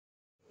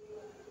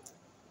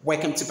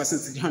Welcome to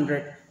Percentage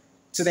 100.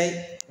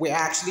 Today, we're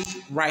actually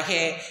right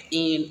here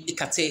in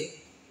Ikate,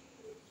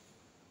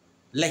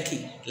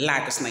 LEKKI,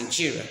 Lagos,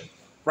 Nigeria.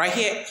 Right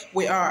here,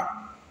 we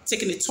are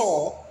taking a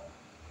tour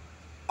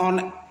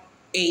on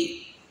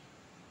a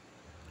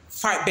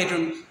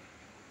 5-bedroom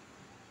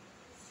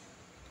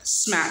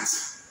smart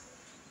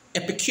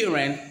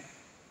Epicurean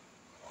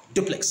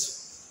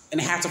duplex in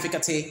the heart of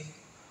Ikate.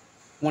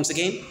 Once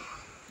again,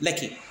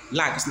 LEKKI,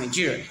 Lagos,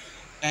 Nigeria.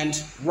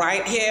 And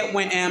right here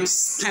where I'm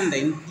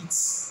standing,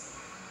 it's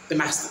the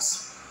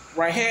masters.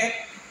 Right here,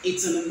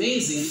 it's an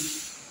amazing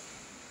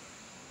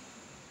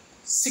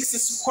 60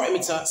 square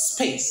meter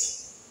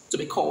space to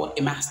be called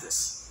a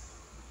masters.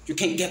 You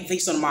can get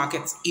this on the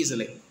market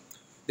easily.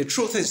 The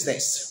truth is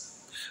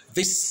this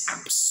is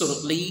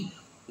absolutely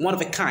one of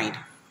a kind.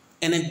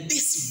 And in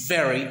this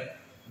very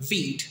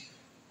vid,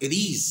 it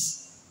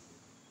is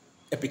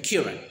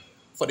Epicurean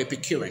for the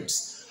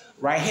Epicureans.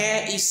 Right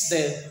here is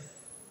the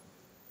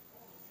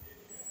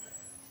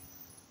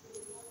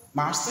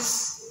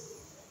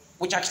masters,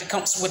 which actually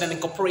comes with an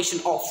incorporation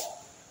of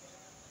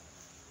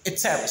a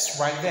terrace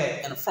right there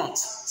in the front.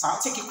 So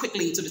I'll take you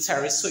quickly to the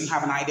terrace so you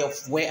have an idea of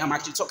where I'm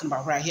actually talking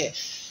about right here.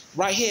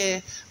 Right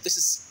here, this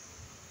is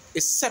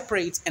a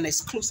separate and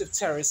exclusive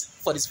terrace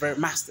for this very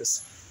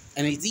masters.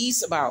 And it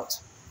is about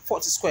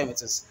 40 square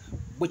meters,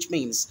 which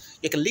means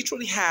you can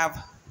literally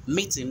have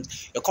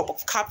meetings, a cup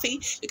of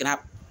coffee, you can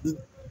have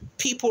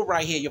people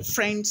right here, your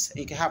friends, and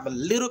you can have a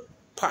little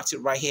party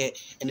right here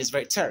in this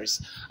very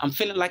terrace. I'm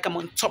feeling like I'm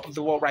on top of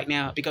the world right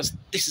now because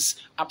this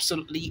is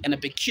absolutely an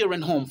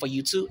Epicurean home for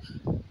you to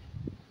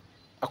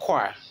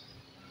acquire.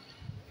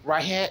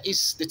 Right here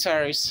is the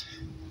terrace,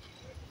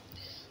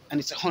 and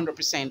it's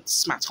 100%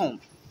 smart home.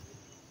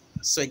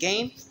 So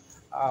again,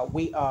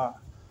 we are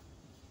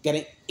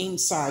getting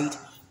inside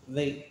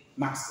the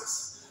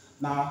masters.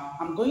 Now,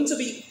 I'm going to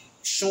be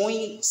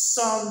showing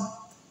some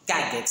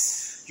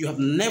gadgets you have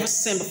never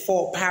seen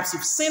before. Perhaps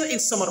you've seen it in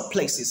some other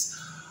places.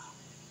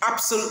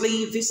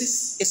 Absolutely, this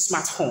is a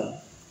smart home,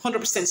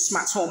 100%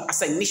 smart home,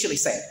 as I initially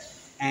said.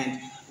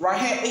 And right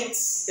here,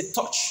 it's a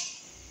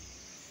touch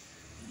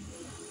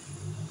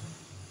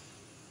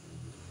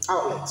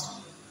outlet.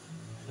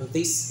 And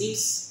this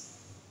is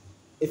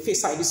a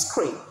Face ID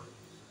screen.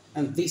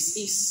 And this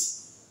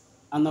is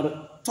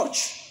another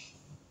touch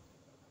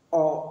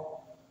or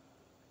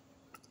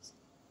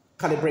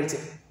calibrated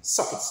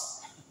socket.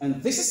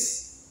 And this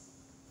is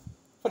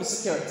for the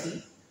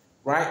security,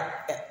 right?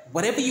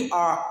 Whatever you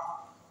are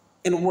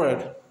in a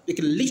word, you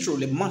can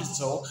literally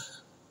monitor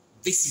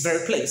this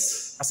very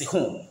place as a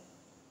home.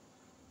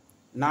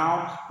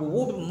 Now, we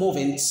will be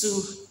moving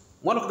to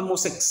one of the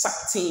most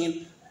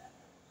exciting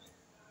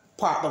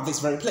part of this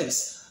very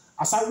place.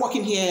 As I walk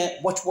in here,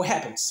 watch what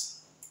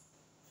happens.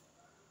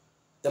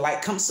 The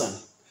light comes on.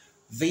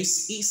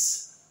 This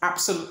is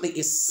absolutely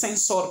a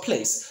censored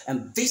place.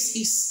 And this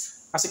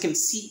is, as you can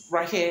see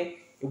right here,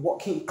 a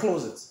walk-in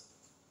closet.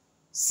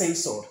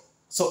 Censored.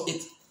 So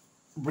it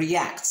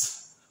reacts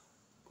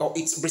or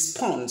it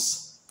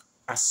responds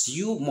as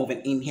you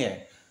moving in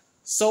here.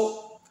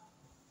 So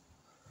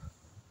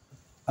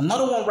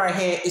another one right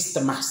here is the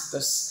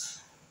master's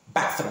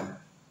bathroom.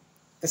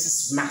 This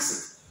is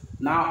massive.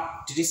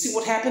 Now, did you see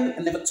what happened?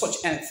 I never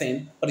touched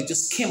anything, but it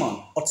just came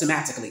on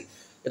automatically.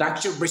 It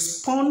actually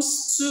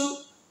responds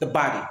to the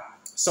body.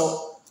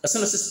 So as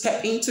soon as you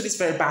step into this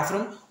very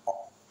bathroom,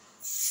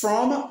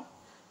 from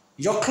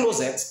your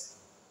closet,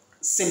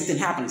 same thing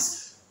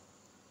happens.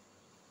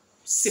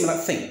 Similar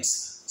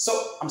things.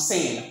 So I'm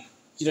saying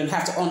you don't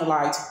have to on the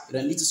light, you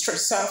don't need to stretch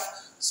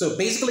yourself. So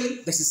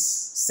basically, this is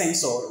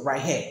censored right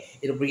here.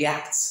 It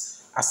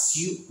reacts as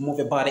you move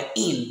your body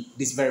in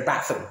this very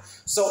bathroom.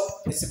 So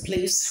it's a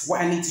place where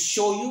I need to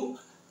show you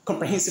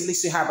comprehensively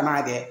so you have an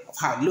idea of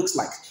how it looks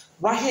like.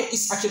 Right here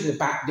is actually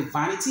the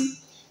vanity,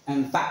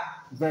 and that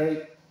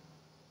very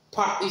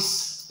part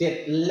is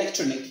the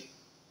electronic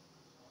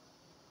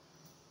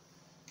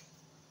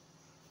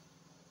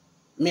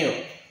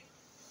mirror.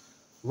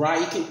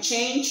 Right, you can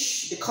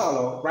change the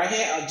color. Right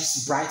here, I'll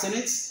just brighten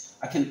it.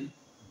 I can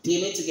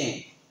dim it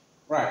again.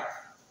 Right,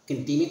 I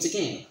can dim it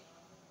again.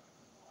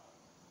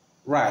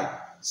 Right,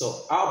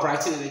 so I'll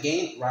brighten it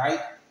again. Right,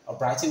 I'll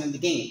brighten it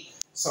again.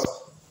 So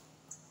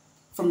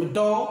from the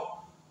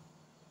door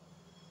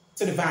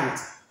to the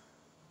vanity,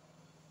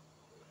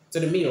 to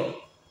the mirror,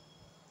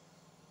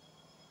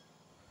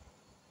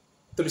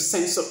 to the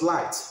sense of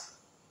light,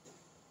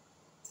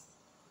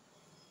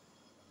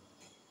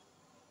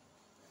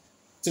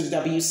 to the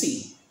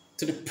WC,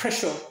 to the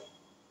pressure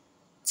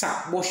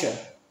tap washer,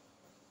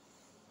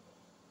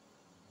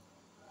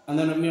 and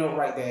then a mirror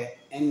right there,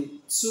 and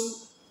to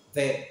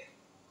the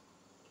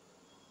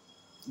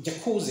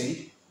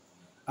jacuzzi,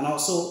 and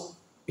also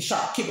a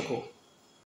shower cubicle.